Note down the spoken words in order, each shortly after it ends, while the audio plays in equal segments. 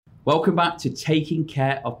Welcome back to Taking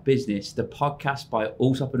Care of Business, the podcast by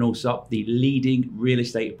Allsop and Allsop, the leading real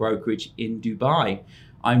estate brokerage in Dubai.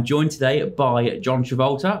 I'm joined today by John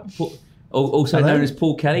Travolta, also known as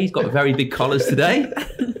Paul Kelly. He's got very big collars today.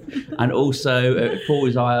 And also Paul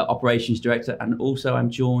is our operations director. And also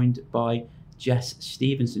I'm joined by Jess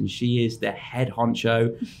Stevenson. She is the head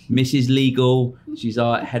honcho, Mrs. Legal. She's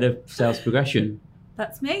our head of sales progression.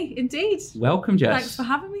 That's me, indeed. Welcome, Jess. Thanks for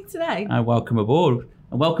having me today. Welcome aboard.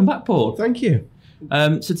 And welcome back, Paul. Thank you.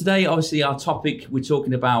 So today, obviously, our topic, we're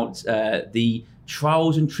talking about the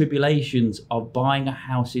trials and tribulations of buying a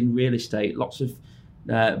house in real estate. Lots of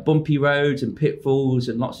bumpy roads and pitfalls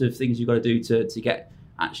and lots of things you've got to do to get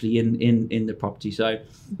actually in the property. So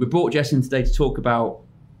we brought Jess in today to talk about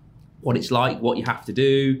what it's like, what you have to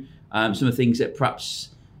do, some of the things that perhaps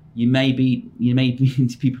you may need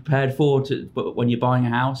to be prepared for but when you're buying a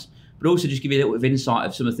house, but also just give you a little bit of insight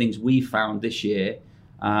of some of the things we've found this year,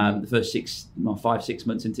 the first 5-6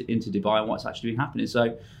 months into Dubai and what's actually been happening.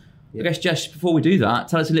 So I guess, Jess, before we do that,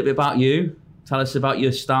 tell us a little bit about you. Tell us about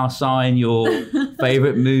your star sign, your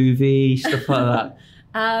favourite movie, stuff like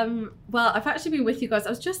that. Well, I've actually been with you guys. I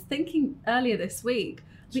was just thinking earlier this week.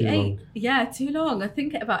 Too long. Yeah, too long. I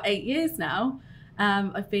think about 8 years now.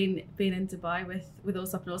 I've been in Dubai with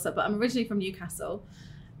Allsop and Allsop, but I'm originally from Newcastle.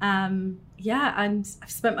 And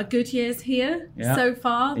I've spent my good years here so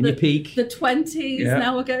far. In your peak. The 20s,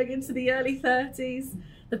 now we're going into the early 30s.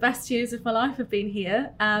 The best years of my life have been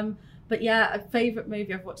here. But yeah, a favourite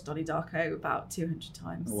movie, I've watched Donnie Darko about 200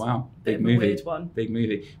 times. Oh, wow. Big movie. Weird one. Big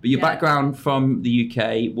movie. But your background from the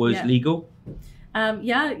UK was legal?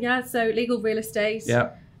 So legal real estate.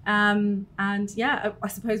 Yeah. I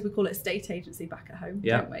suppose we call it estate agency back at home,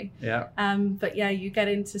 don't we? Yeah. But yeah, you get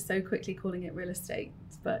into so quickly calling it real estate.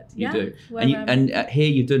 But you do. And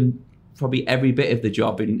here you've done probably every bit of the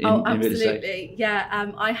job in real estate. Absolutely.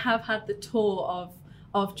 Yeah. I have had the tour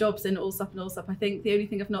of jobs in Allsop and Allsop. I think the only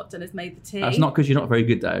thing I've not done is made the tea. That's not because you're not very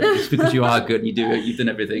good though. It's because you are good and you've done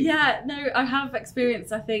everything. Yeah. No, I have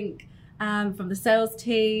experience, I think, from the sales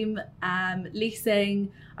team,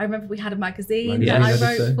 leasing. I remember we had a magazine that I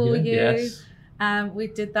wrote for you. Yes. We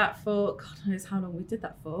did that for, God knows how long we did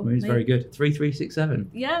that for. It was very good.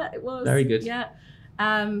 3367. Yeah, it was. Very good. Yeah.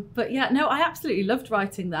 But yeah, no, I absolutely loved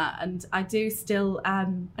writing that. And I do still,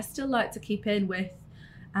 I still like to keep in with,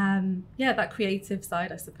 that creative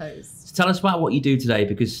side, I suppose. So tell us about what you do today,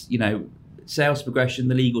 because, sales progression,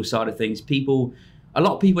 the legal side of things, a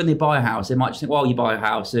lot of people when they buy a house, they might just think, well, you buy a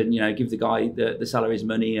house and, give the guy the seller his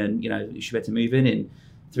money and, you should be able to move in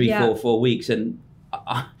 4 weeks. And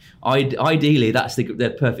ideally that's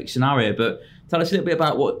the perfect scenario. But tell us a little bit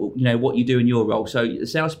about what you do in your role. So the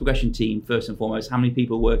sales progression team, first and foremost, how many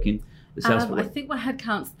people work in the sales I think my head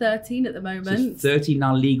count's 13 at the moment. So 13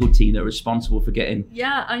 now legal team that are responsible for getting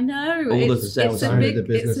I know. All of the sales side of the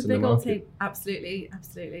business it's a and big the old market. team.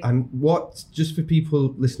 Absolutely. And what, just for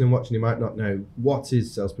people listening and watching who might not know, what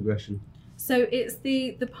is sales progression? So it's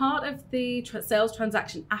the part of the sales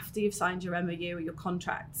transaction after you've signed your MOU or your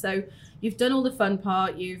contract. So you've done all the fun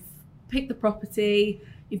part, you've picked the property,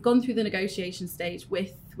 you've gone through the negotiation stage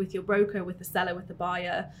with your broker, with the seller, with the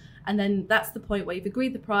buyer. And then that's the point where you've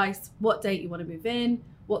agreed the price, what date you want to move in,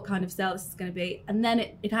 what kind of sale this is going to be. And then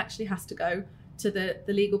it actually has to go to the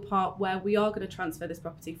legal part where we are going to transfer this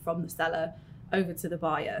property from the seller over to the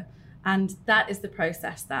buyer. And that is the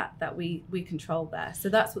process that we control there. So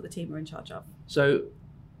that's what the team are in charge of. So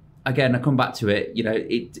again, I come back to it,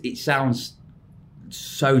 it sounds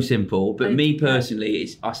so simple, but me personally,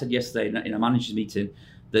 I said yesterday in a manager's meeting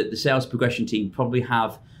that the sales progression team probably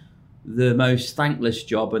have the most thankless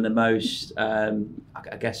job and the most, I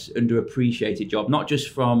guess, underappreciated job, not just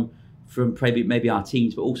from maybe our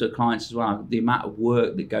teams, but also clients as well. The amount of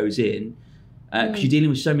work that goes in, because you're dealing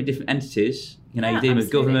with so many different entities. You're dealing with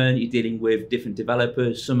government, you're dealing with different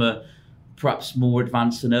developers. Some are perhaps more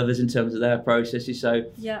advanced than others in terms of their processes. So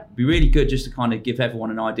it'd be really good just to kind of give everyone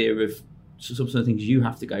an idea of some of the things you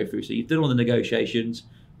have to go through. So you've done all the negotiations.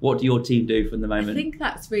 What do your team do from the moment? I think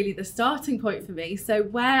that's really the starting point for me. So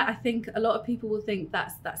where I think a lot of people will think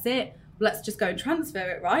that's it, let's just go and transfer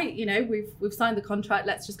it, right? We've signed the contract,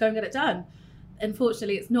 let's just go and get it done.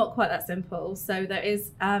 Unfortunately, it's not quite that simple. So there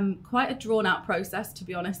is quite a drawn out process, to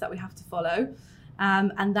be honest, that we have to follow.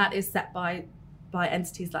 And that is set by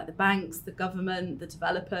entities like the banks, the government, the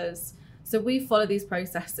developers. So we follow these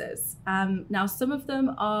processes. Now, some of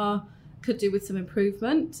them could do with some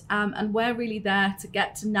improvement, and we're really there to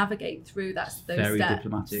get to navigate through those very steps.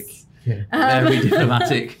 Diplomatic. Very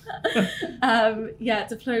diplomatic.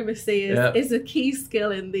 Diplomacy is a key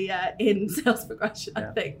skill in sales progression, I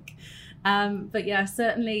think. But yeah,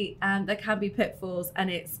 certainly there can be pitfalls,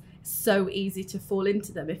 and so easy to fall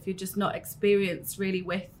into them if you're just not experienced really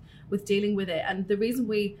with dealing with it. And the reason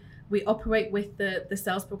we operate with the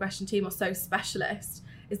sales progression team are so specialist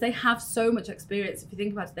is they have so much experience. If you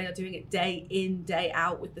think about it, they are doing it day in, day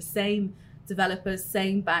out with the same developers,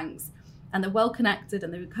 same banks, and they're well connected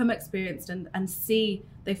and they become experienced and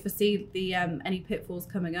they foresee the any pitfalls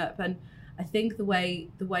coming up. And I think the way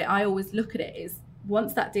I always look at it is,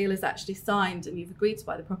 once that deal is actually signed and you've agreed to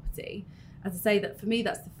buy the property, as I say, that for me,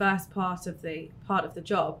 that's the first part of the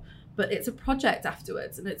job, but it's a project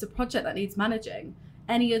afterwards, and it's a project that needs managing.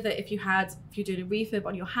 Any other, if you're doing a refurb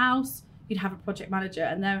on your house, you'd have a project manager,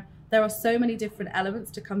 and there are so many different elements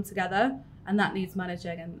to come together, and that needs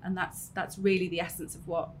managing, and that's really the essence of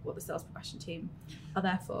what the sales progression team are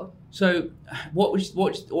there for. So what's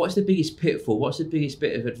the biggest pitfall? What's the biggest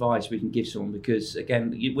bit of advice we can give someone? Because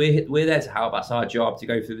again, we're there to help. That's our job, to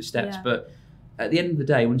go through the steps. Yeah. But at the end of the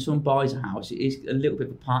day, when someone buys a house, it is a little bit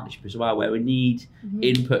of a partnership as well, where we need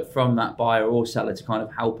input from that buyer or seller to kind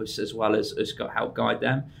of help us, as well as help guide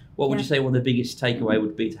them. What would you say one of the biggest takeaway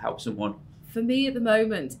would be to help someone? For me at the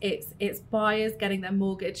moment, it's buyers getting their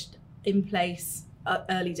mortgage in place at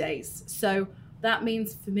early days. So that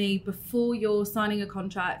means for me, before you're signing a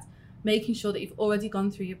contract, making sure that you've already gone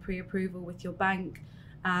through your pre-approval with your bank,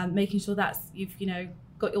 making sure that you've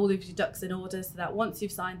got all of your ducks in order, so that once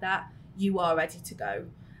you've signed that, you are ready to go.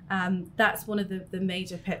 That's one of the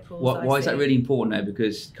major pitfalls. Why is that really important though?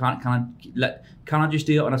 Because can I just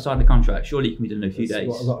do it when I sign the contract? Surely it can be done in a few days. That's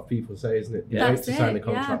what a lot of people say, isn't it? Yeah. You wait to sign the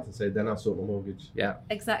contract and say, then I'll sort my mortgage. Yeah,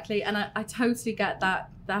 exactly. And I totally get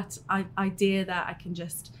that idea that I can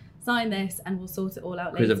just sign this and we'll sort it all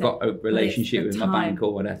out later. Because I've got a relationship with my bank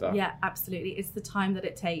or whatever. Yeah, absolutely. It's the time that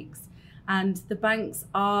it takes. And the banks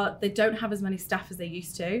they don't have as many staff as they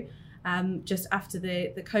used to. Just after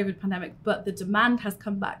the COVID pandemic, but the demand has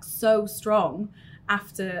come back so strong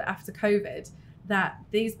after COVID that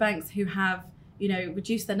these banks who have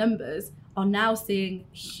reduced their numbers are now seeing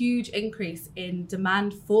huge increase in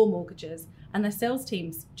demand for mortgages, and their sales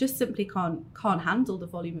teams just simply can't handle the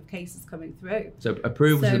volume of cases coming through. So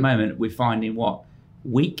approvals at the moment we're finding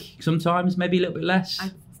week, sometimes maybe a little bit less,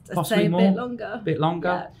 possibly more, a bit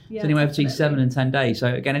longer. Yeah, it's anywhere between 7 and 10 days.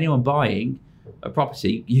 So again, anyone buying a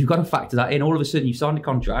property, you've got to factor that in. All of a sudden you've signed a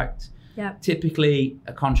contract. Yeah. Typically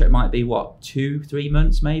a contract might be 2-3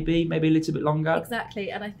 months, maybe a little bit longer.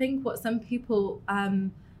 Exactly. And I think what some people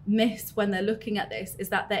miss when they're looking at this is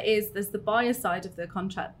that there's the buyer side of the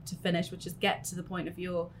contract to finish, which is get to the point of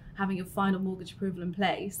having your final mortgage approval in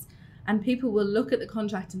place. And people will look at the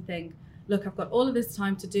contract and think, look, I've got all of this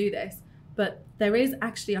time to do this. But there is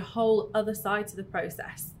actually a whole other side to the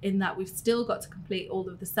process, in that we've still got to complete all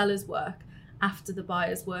of the seller's work after the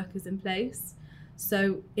buyer's work is in place.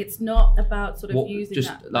 So it's not about sort of using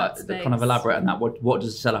that space. Kind of elaborate on that. What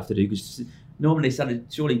does the seller have to do? Because normally the seller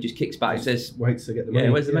surely just kicks back and says, waits to get the money.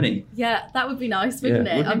 Yeah, where's the money? Yeah, that would be nice, wouldn't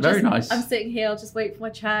it? Would be very nice. I'm sitting here, I'll just wait for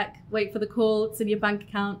my check, wait for the call, it's in your bank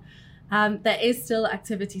account. There is still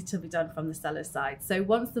activity to be done from the seller's side. So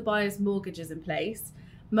once the buyer's mortgage is in place,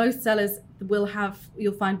 most sellers will have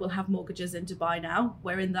mortgages in Dubai now.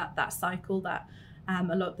 We're in that cycle that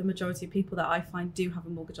the majority of people that I find do have a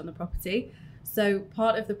mortgage on the property. So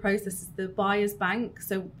part of the process is the buyer's bank.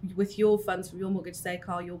 So with your funds from your mortgage, say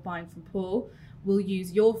Carl, you're buying from Paul, we'll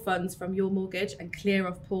use your funds from your mortgage and clear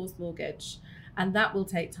off Paul's mortgage. And that will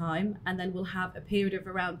take time. And then we'll have a period of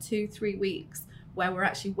around 2-3 weeks where we're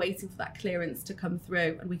actually waiting for that clearance to come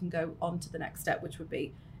through, and we can go on to the next step, which would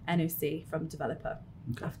be NOC from developer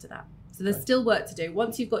after that. So there's still work to do.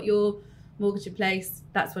 Once you've got your mortgage in place,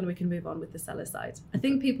 that's when we can move on with the seller side. I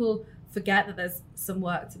think people forget that there's some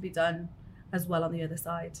work to be done as well on the other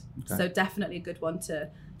side. Okay. So definitely a good one to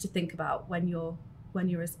think about when you're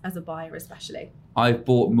as a buyer, especially. I've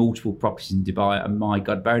bought multiple properties in Dubai, and my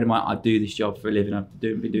God, bearing in mind I do this job for a living, I've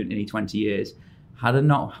been doing it nearly 20 years. Had I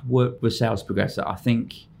not worked with Sales Progressor, I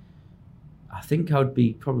think I would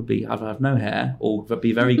be I'd have no hair or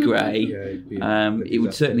be very grey. It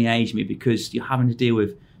would certainly age me, because you're having to deal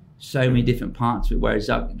with so many different parts of it.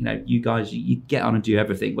 Whereas you guys, you get on and do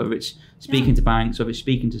everything, whether it's speaking to banks, whether it's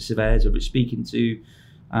speaking to surveyors, whether it's speaking to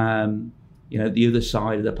the other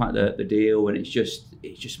side of the deal, and it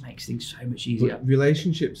just makes things so much easier. But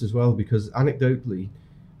relationships as well, because anecdotally,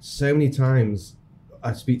 so many times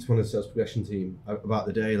I speak to one of the sales progression team about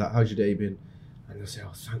the day, like, how's your day been? And they'll say,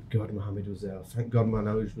 oh, thank God Mohammed was there. Thank God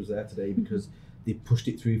Manoj was there today, because they pushed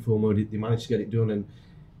it through full mode. They managed to get it done. And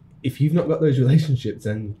if you've not got those relationships,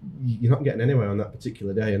 then you're not getting anywhere on that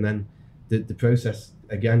particular day. And then the process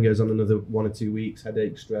again goes on another 1 or 2 weeks,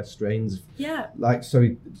 headache, stress, strains. Yeah. Like,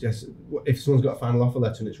 sorry, just if someone's got a final offer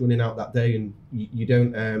letter and it's running out that day and you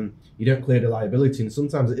don't clear the liability, and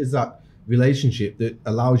sometimes it is that relationship that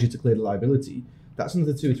allows you to clear the liability. That's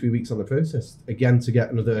another 2 or 3 weeks on the process again to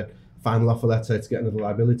get another final offer letter, to get another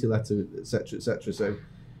liability letter, etc., etc. So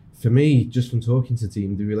for me, just from talking to the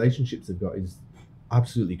team, the relationships they've got is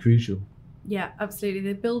absolutely crucial. Yeah, absolutely.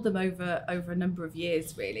 They build them over a number of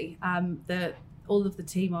years, really. All of the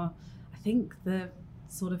team are, I think, the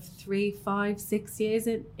sort of 3, 5, 6 years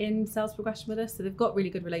in sales progression with us. So they've got really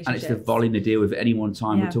good relationships. And it's the volume to deal with at any one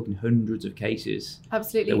time. Yeah. We're talking hundreds of cases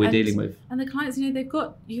Absolutely. that we're dealing with. And the clients,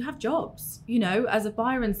 you have jobs, as a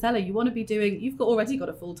buyer and seller, you want to be already got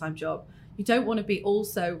a full-time job. You don't want to be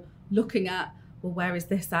also looking at, well, where is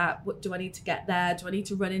this at? What do I need to get there? Do I need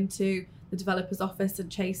to run into the developer's office and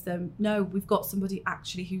chase them? No, we've got somebody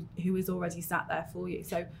actually who is already sat there for you.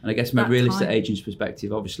 So, and I guess from a real estate agent's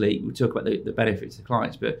perspective, obviously we talk about the benefits to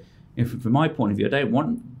clients, but from my point of view, I don't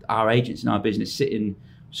want our agents in our business sitting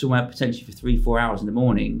somewhere potentially for 3-4 hours in the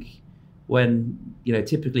morning when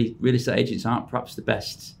typically real estate agents aren't perhaps the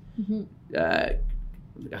best.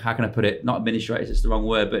 How can I put it? Not administrators, it's the wrong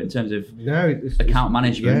word, but in terms of account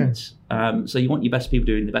management. Yeah. So you want your best people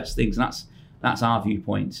doing the best things, and that's our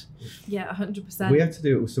viewpoint. Yeah, 100%. We had to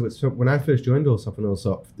do it. So when I first joined Allsop and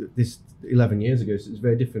Allsop, this 11 years ago, so it's a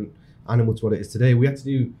very different animal to what it is today. We had to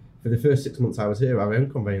do, for the first 6 months I was here, our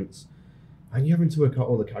own conveyance. And you're having to work out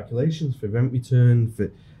all the calculations for rent return,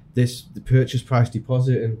 for the purchase price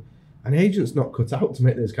deposit. And an agent's not cut out to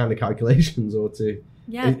make those kind of calculations or to...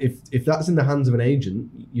 Yeah. If that's in the hands of an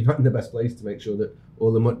agent, you're not in the best place to make sure that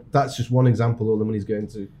all the money... That's just one example, all the money's going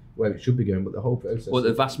to where it should be going, but the whole process... Well,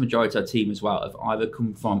 the vast majority of our team as well have either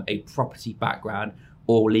come from a property background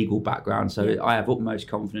or legal background. So I have utmost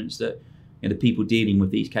confidence that the people dealing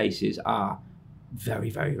with these cases are very,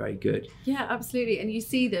 very, very good. Yeah, absolutely. And you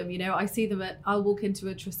see them, I see them I'll walk into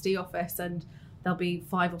a trustee office and there'll be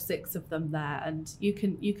 5 or 6 of them there. And you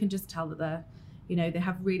can just tell that they're, they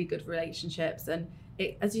have really good relationships. And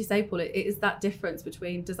it, as you say, Paul, it is that difference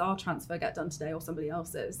between does our transfer get done today or somebody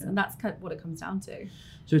else's? Yeah. And that's kind of what it comes down to.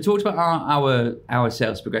 So we talked about our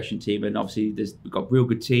sales progression team, and obviously we've got a real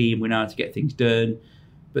good team. We know how to get things done.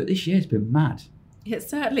 But this year's been mad. It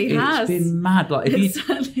certainly has. It's been mad. Like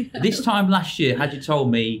this time last year, had you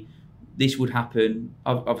told me this would happen,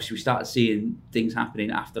 obviously we started seeing things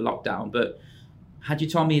happening after lockdown, but had you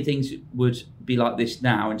told me things would be like this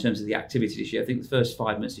now in terms of the activity this year, I think the first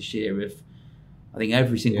 5 months this year I think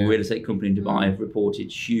every single real estate company in Dubai have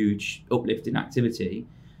reported huge uplift in activity.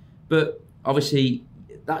 But obviously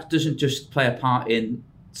that doesn't just play a part in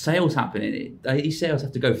sales happening. These sales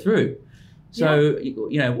have to go through. So,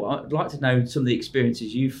 I'd like to know some of the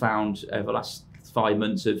experiences you found over the last 5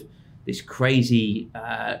 months of this crazy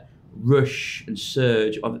rush and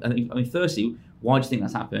surge. Firstly, why do you think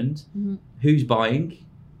that's happened? Mm-hmm. Who's buying?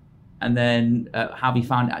 And then how have you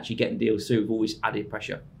found actually getting deals through with all this added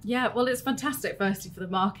pressure? Yeah, well, it's fantastic, firstly, for the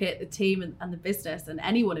market, the team and the business and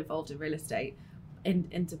anyone involved in real estate in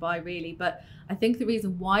Dubai, really. But I think the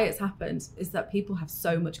reason why it's happened is that people have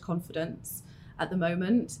so much confidence at the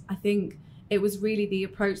moment. I think it was really the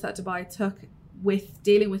approach that Dubai took with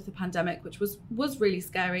dealing with the pandemic, which was really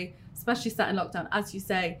scary, especially sat in lockdown. As you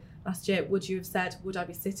say, last year, would you have said, would I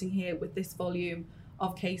be sitting here with this volume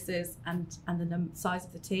of cases and the size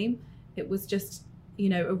of the team? It was just, you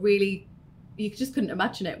just couldn't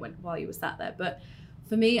imagine it while you were sat there. But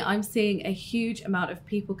for me, I'm seeing a huge amount of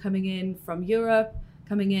people coming in from Europe,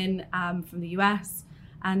 coming in from the US.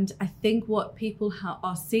 And I think what people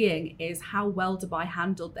are seeing is how well Dubai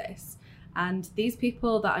handled this. And these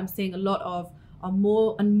people that I'm seeing a lot of are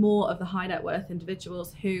more and more of the high net worth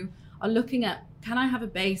individuals who are looking at, can I have a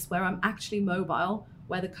base where I'm actually mobile,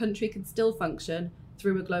 where the country can still function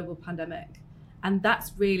through a global pandemic? And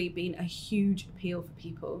that's really been a huge appeal for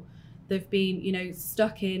people. They've been,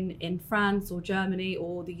 stuck in France or Germany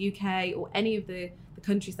or the UK or any of the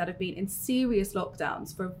countries that have been in serious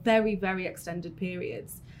lockdowns for very, very extended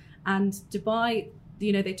periods. And Dubai,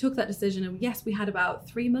 they took that decision, and yes, we had about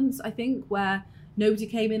 3 months, I think, where nobody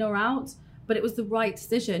came in or out, but it was the right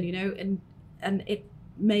decision, and it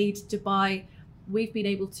made Dubai, we've been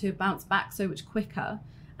able to bounce back so much quicker.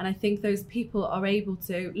 And I think those people are able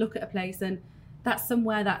to look at a place, and that's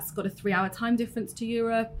somewhere that's got a 3-hour time difference to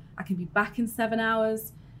Europe. I can be back in 7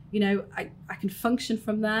 hours. I can function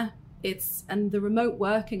from there. And the remote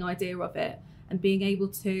working idea of it, and being able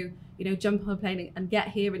to, jump on a plane and get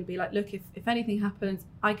here and be like, look, if anything happens,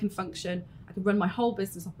 I can function. I can run my whole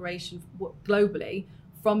business operation globally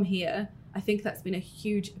from here. I think that's been a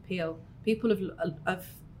huge appeal. People have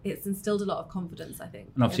it's instilled a lot of confidence, I think.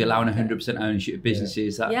 And obviously in the allowing market. 100% ownership of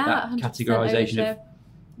businesses, that 100% categorisation of... ownership.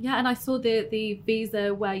 Yeah, and I saw the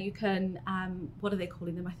visa where you can, what are they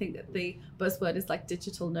calling them? I think that the buzzword is like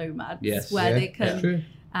digital nomads, Yes. where they True.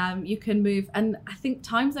 can, you can move. And I think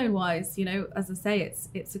time zone wise, you know, as I say,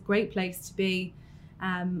 it's a great place to be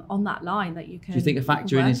on that line that you can. Do you think a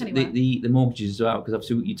factor in is anywhere. the mortgages as well? Because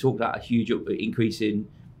obviously you talked about a huge increase in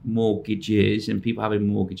mortgages and people having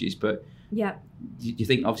mortgages, but yeah, do you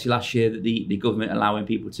think obviously last year that the government allowing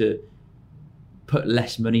people to put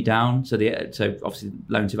less money down, so obviously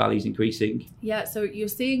loan to value is increasing? Yeah, so you're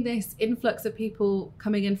seeing this influx of people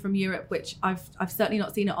coming in from Europe, which I've certainly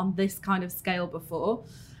not seen it on this kind of scale before.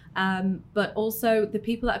 But also the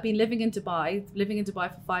people that have been living in Dubai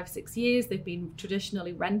for 5-6 years, they've been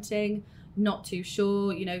traditionally renting, not too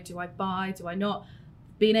sure, you know, do I buy, do I not?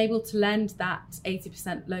 Being able to lend that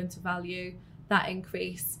 80% loan to value, that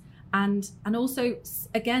increase, and also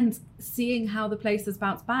again seeing how the place has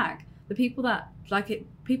bounced back. The people that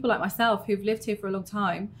people like myself who've lived here for a long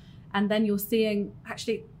time, and then you're seeing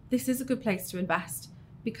actually this is a good place to invest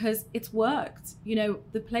because it's worked. You know,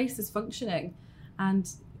 the place is functioning, and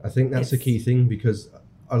I think that's a key thing, because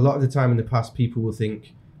a lot of the time in the past, people will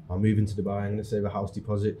think, I'm moving to Dubai, I'm going to save a house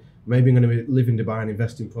deposit. Maybe I'm going to live in Dubai and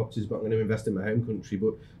invest in properties, but I'm going to invest in my home country.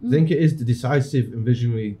 But I think it is the decisive and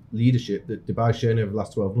visionary leadership that Dubai's shown over the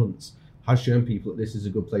last 12 months has shown people that this is a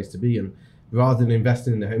good place to be. And rather than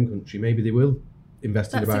investing in the home country, maybe they will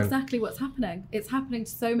invest in Dubai. That's exactly what's happening. It's happening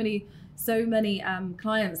to so many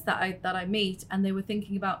clients that I meet, and they were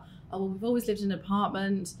thinking about, oh, well, we've always lived in an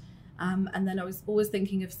apartment. And then I was always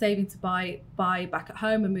thinking of saving to buy back at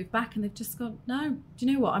home and move back. And they've just gone, no, do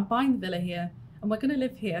you know what? I'm buying the villa here and we're going to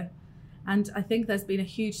live here. And I think there's been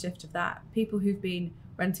a huge shift of that. People who've been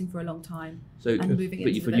renting for a long time and moving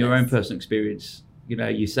into But from your own personal experience, you know,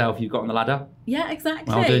 yourself, you've got on the ladder. Yeah,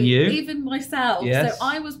 exactly. Well done, you. Even myself. Yes. So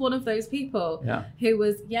I was one of those people who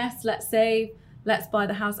was, yes, let's save, let's buy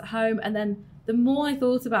the house at home. And then the more I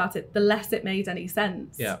thought about it, the less it made any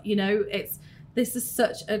sense. Yeah. You know, this is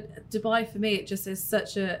such a Dubai for me. It just is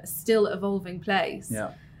such a still evolving place.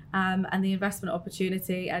 Yeah. And the investment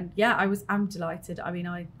opportunity, and I'm delighted. I mean,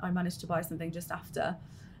 I managed to buy something just after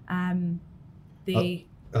the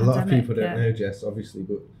a lot of people don't know, Jess, obviously,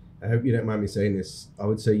 but I hope you don't mind me saying this. I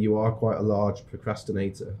would say you are quite a large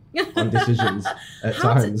procrastinator on decisions at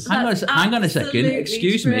times. Hang on a second.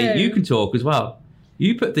 Excuse me. You can talk as well.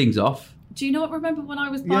 You put things off. Do you not remember when I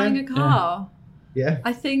was buying a car? Yeah.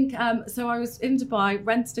 I think, so I was in Dubai,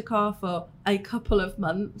 rented a car for a couple of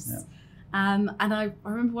months. Yeah. And I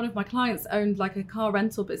remember one of my clients owned like a car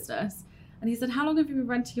rental business. And he said, how long have you been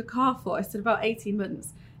renting your car for? I said, about 18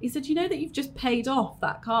 months. He said, you know that you've just paid off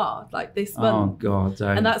that car like this month? Oh, God.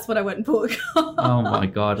 Don't. And that's when I went and bought a car. Oh, my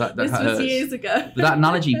God. That this hurts. was years ago. But that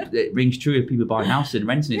analogy, it rings true of people buying houses and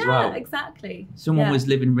renting as well. Yeah, exactly. Someone was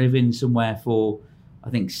living somewhere for, I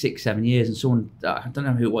think, 6-7 years, and someone, I don't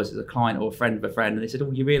know who it was, a client or a friend of a friend, and they said, oh,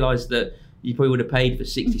 you realise that you probably would have paid for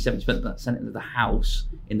 60-70% of the house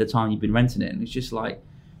in the time you've been renting it. And it's just like,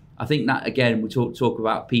 I think that, again, we talk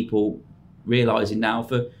about people realising now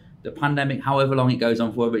for the pandemic, however long it goes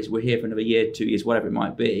on for, whether it's we're here for another year, 2 years, whatever it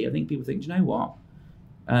might be, I think people think, do you know what?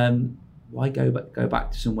 Why go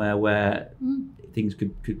back to somewhere where things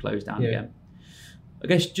could close down again? I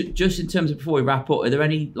guess just in terms of, before we wrap up, are there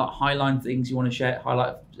any like highlight things you want to share?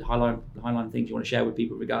 Highlight things you want to share with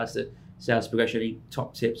people in regards to sales progression? Any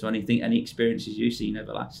top tips or anything? Any experiences you've seen over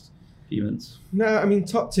the last few months? No, I mean,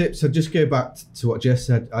 top tips. I'd just go back to what Jess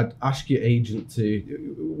said. I'd ask your agent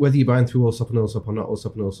to, whether you're buying through Allsop and Allsop or not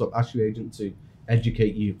Allsop and Allsop, ask your agent to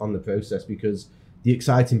educate you on the process, because the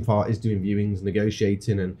exciting part is doing viewings,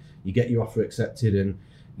 negotiating, and you get your offer accepted and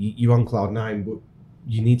you're on cloud nine, but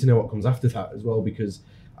you need to know what comes after that as well, because,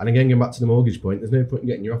 and again, going back to the mortgage point, there's no point in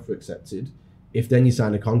getting your offer accepted if then you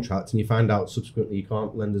sign a contract and you find out subsequently you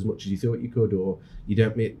can't lend as much as you thought you could, or you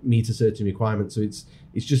don't meet a certain requirement. So it's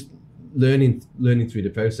just learning through the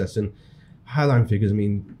process. And highline figures, I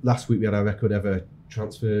mean, last week we had our record ever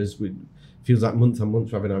transfers. Feels like month on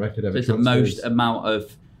month we're having our record ever transfers. It's the most amount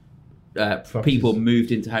of people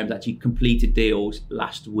moved into homes, actually completed deals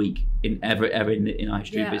last week in ever in our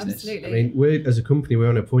history of business. Absolutely. I mean, we're, as a company, we're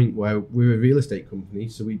on a point where we're a real estate company,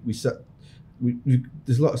 so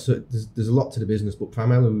there's a lot to the business, but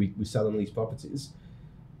primarily we sell and lease properties.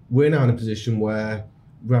 We're now in a position where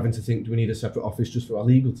we're having to think, do we need a separate office just for our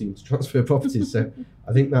legal team to transfer properties? So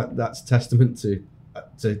I think that's testament to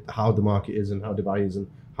how the market is and how Dubai is and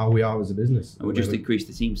how we are as a business. And we've just increased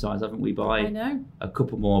the team size, haven't we, by a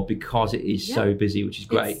couple more, because it is so busy, which is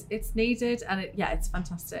great. It's needed, and it's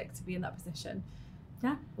fantastic to be in that position.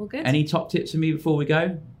 Yeah, all good. Any top tips for me before we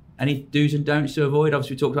go? Any do's and don'ts to avoid?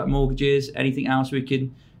 Obviously, we talked about mortgages. Anything else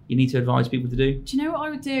you need to advise people to do? Do you know what I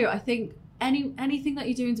would do? I think anything that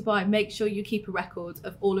you do in Dubai, make sure you keep a record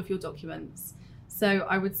of all of your documents. So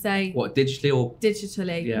I would say, What, digitally or?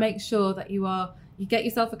 Digitally. Yeah. Make sure that you get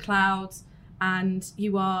yourself a cloud and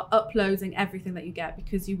you are uploading everything that you get,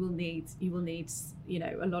 because you will need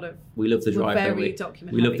a lot of. We love the drive, don't we?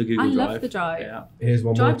 Document We love heavy. the Google Drive. I love the drive. Yeah. Here's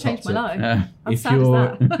one more Drive top changed my tip. life. Yeah. I'm If sad as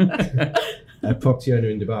you're that. a property owner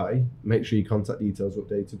in Dubai, make sure your contact details are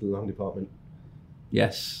updated with the land department.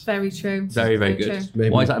 Yes. Very true. Very, very good. True.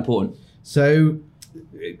 Maybe- Why is that important? So,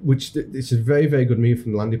 it's a very, very good move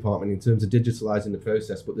from the land department in terms of digitalising the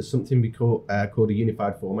process. But there's something called a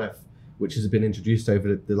Unified Form F, which has been introduced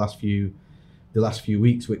over the last few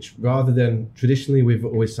weeks. Which, rather than traditionally we've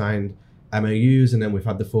always signed MOUs and then we've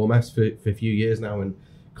had the Form Fs for a few years now, and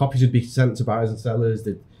copies would be sent to buyers and sellers.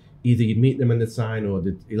 That either you'd meet them and they'd sign, or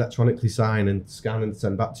they'd electronically sign and scan and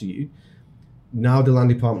send back to you. Now the land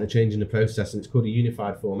department are changing the process, and it's called a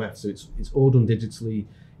Unified Form F. So it's all done digitally.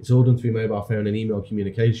 It's all done through mobile phone and email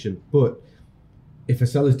communication. But if a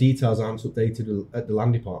seller's details aren't updated at the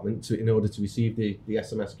land department in order to receive the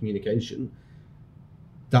SMS communication,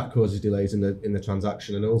 that causes delays in the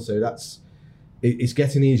transaction. And also it's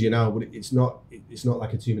getting easier now, but it's not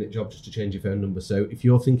like a 2-minute job just to change your phone number. So if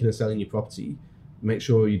you're thinking of selling your property, make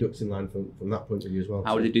sure your ducks in line from that point of view as well.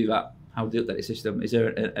 How would they do that? How would they update the system? Is there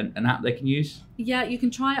an app they can use? Yeah, you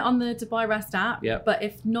can try it on the Dubai Rest app. Yeah. But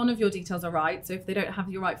if none of your details are right, so if they don't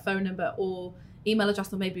have your right phone number or email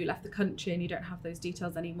address, or maybe you left the country and you don't have those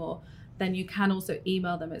details anymore, then you can also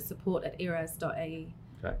email them at support@eres.ae.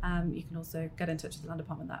 Okay. You can also get in touch with the land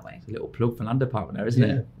department that way. It's a little plug for land department there, isn't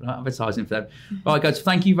Yeah. it? We're not advertising for them. All right, guys,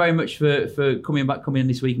 thank you very much for coming in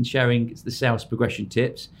this week and sharing the sales progression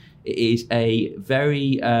tips. It is a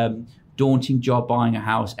very daunting job buying a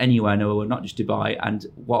house anywhere in the world, not just Dubai. And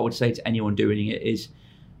what I would say to anyone doing it is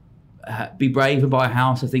be brave and buy a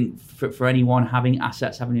house. I think for anyone, having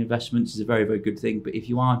assets, having investments is a very, very good thing. But if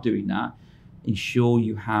you are doing that, ensure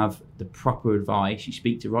you have the proper advice. You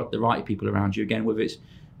speak to the right people around you. Again, whether it's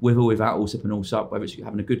with or without Allsop and Allsop, whether it's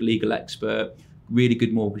having a good legal expert, really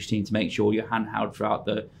good mortgage team to make sure you're handheld throughout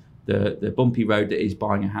the bumpy road that is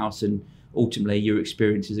buying a house, and ultimately your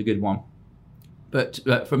experience is a good one. But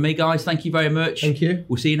from me, guys, thank you very much. Thank you.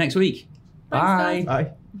 We'll see you next week. Thanks, Bye. guys.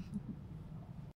 Bye.